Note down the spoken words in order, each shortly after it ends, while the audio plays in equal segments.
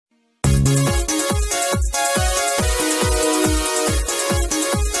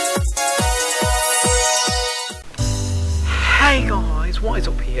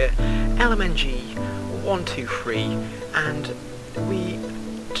here, LMNG123, and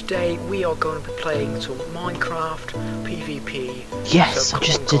today we are going to be playing some Minecraft PvP. Yes, so I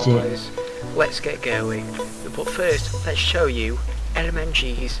just on, did guys, let's get going. But first, let's show you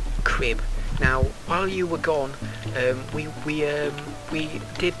LMNG's crib. Now, while you were gone, we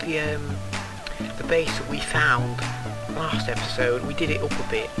did the base that we found last episode. We did it up a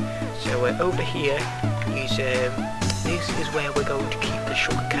bit. So over here is this is where we're going to keep the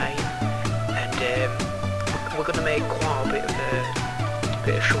sugarcane, and we're going to make quite a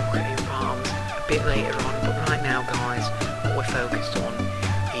bit of sugarcane farms a bit later on. But right now, guys, what we're focused on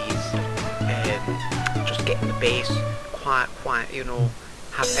is just getting the base quite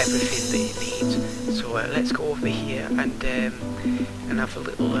have everything that it needs. So let's go over here and have a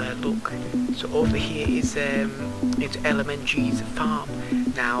little look. So over here is it's LMNG's farm.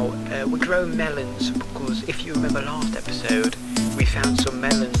 Now we're growing melons because if you remember last episode, we found some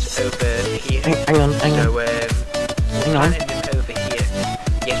melons over here. Hang on. So we're planting them over here.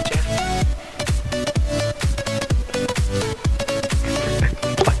 Yes, Jeff.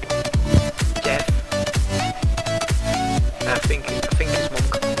 I think his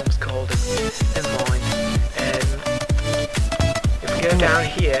mum's called him. Never mind. If we go down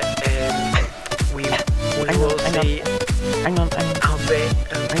here, we will see. Hang on.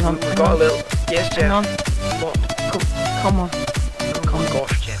 We've got a little. Yes, Jeff. Hang on. What? Come on. Oh my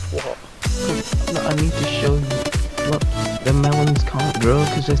gosh, Jeff. What? Look, I need to show you. Look, the melons can't grow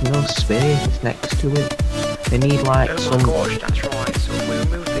because there's no space next to it. They need like oh some. Oh my gosh, that's right. So if we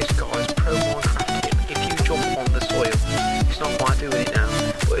remove this, guys, pro Minecraft tip. If you jump on the soil, it's not quite doing it now.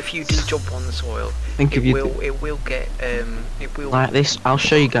 But if you do jump on the soil, it will get like this. I'll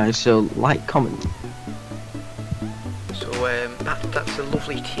show you guys. So like, comment. So that's a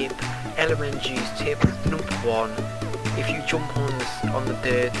lovely tip. LMNG's tip number 1. If you jump on the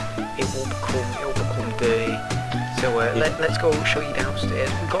dirt, it will become dirty. So let's go show you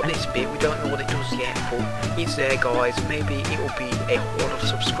downstairs. We've got this bit. We don't know what it does yet, but it's there, guys. Maybe it will be a lot of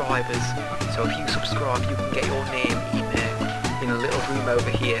subscribers. So if you subscribe, you can get your name in a little room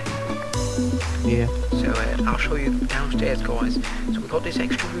over here. Yeah. So I'll show you downstairs, guys. So we've got this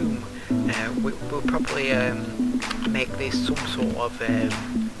extra room. We'll probably make this some sort of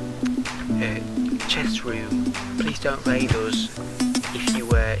chest room. Please don't raid us if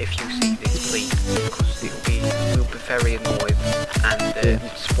you see this, please, because we'll be very annoyed and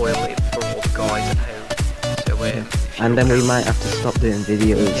spoil it for all the guys at home. So and then we might have to stop doing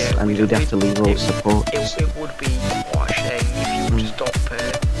videos, and we'd have to leave all support. It would be quite a shame if you were to stop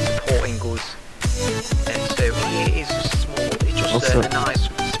supporting us. And so here is just small. It's just a nice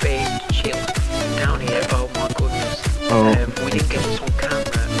space to chill down here. Oh my goodness. We didn't get this on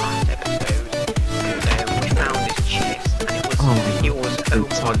camera last episode. We found this chest, and it was oh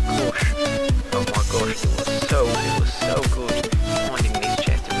my gosh, it was so good finding this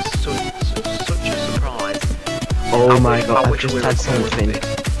chest. It was such a surprise. Oh my god, I've just had something.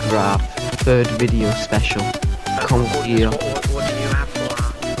 Crap. 3rd video special. Come here. What do you have for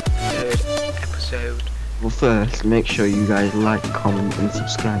our 3rd episode? Well, first, make sure you guys like, comment, and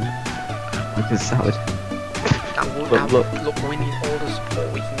subscribe. Because that would. Look, we need all the support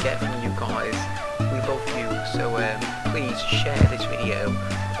we can get from you guys. We love you, so please share this video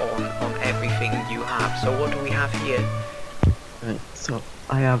on everything you have. So what do we have here? Right, so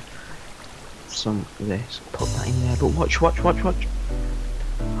I have some of this. Put that in there. But watch.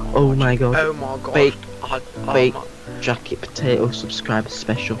 Oh my god. Oh my gosh. Baked jacket potato subscriber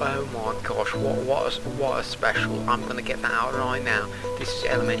special. Oh my gosh, what a special. I'm gonna get that out right now. This is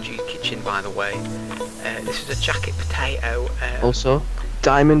LMNG's kitchen, by the way. This is a jacket potato. Also,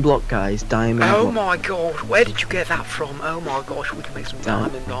 diamond block, guys. Diamond block. Oh my gosh, where did you get that from? Oh my gosh, we can make some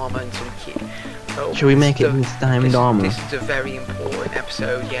diamond armor and some kit. Oh, should we make it with diamond armor? This is a very important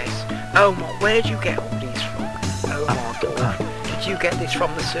episode, yes. Oh my, where did you get all these from? Oh my gosh. Did you get this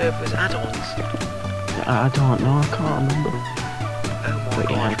from the server's add-ons? I don't know, I can't remember. Oh my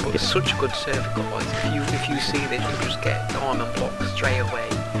gosh, but it's such a good server, guys. If you see this, you just get diamond blocks straight away.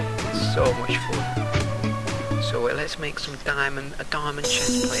 It's so much fun. So let's make some a diamond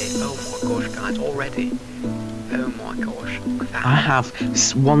chest plate. Oh my gosh, guys, already. Oh my gosh, look at that. I have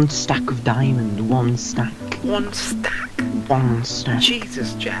 1 stack of diamond, 1 stack. 1 stack? 1 stack.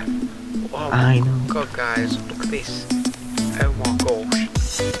 Jesus, Jeff. Oh I know. My god, guys, look at this. Oh my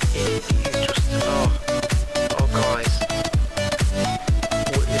gosh. It is just, oh guys.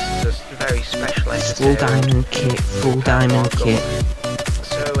 Oh, this is a very special episode. Full diamond kit, kit.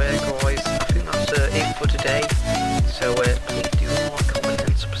 So guys, I think that's it for today. So please do like, comment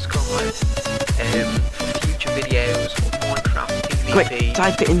and subscribe for future videos of Minecraft PvP.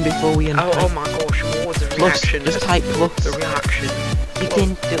 type it in before we end. Oh my gosh, what was the Plus, reaction? just type plus. The reaction. You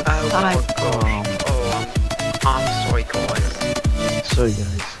didn't do Oh my type. gosh. Oh, I'm sorry guys. Sorry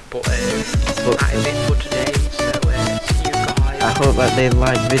guys. But that is it for today, so see you guys. I hope that they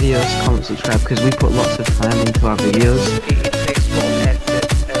like videos, comment, subscribe, because we put lots of time into our videos. It takes a lot of effort.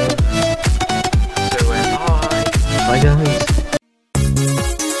 So bye. Bye guys.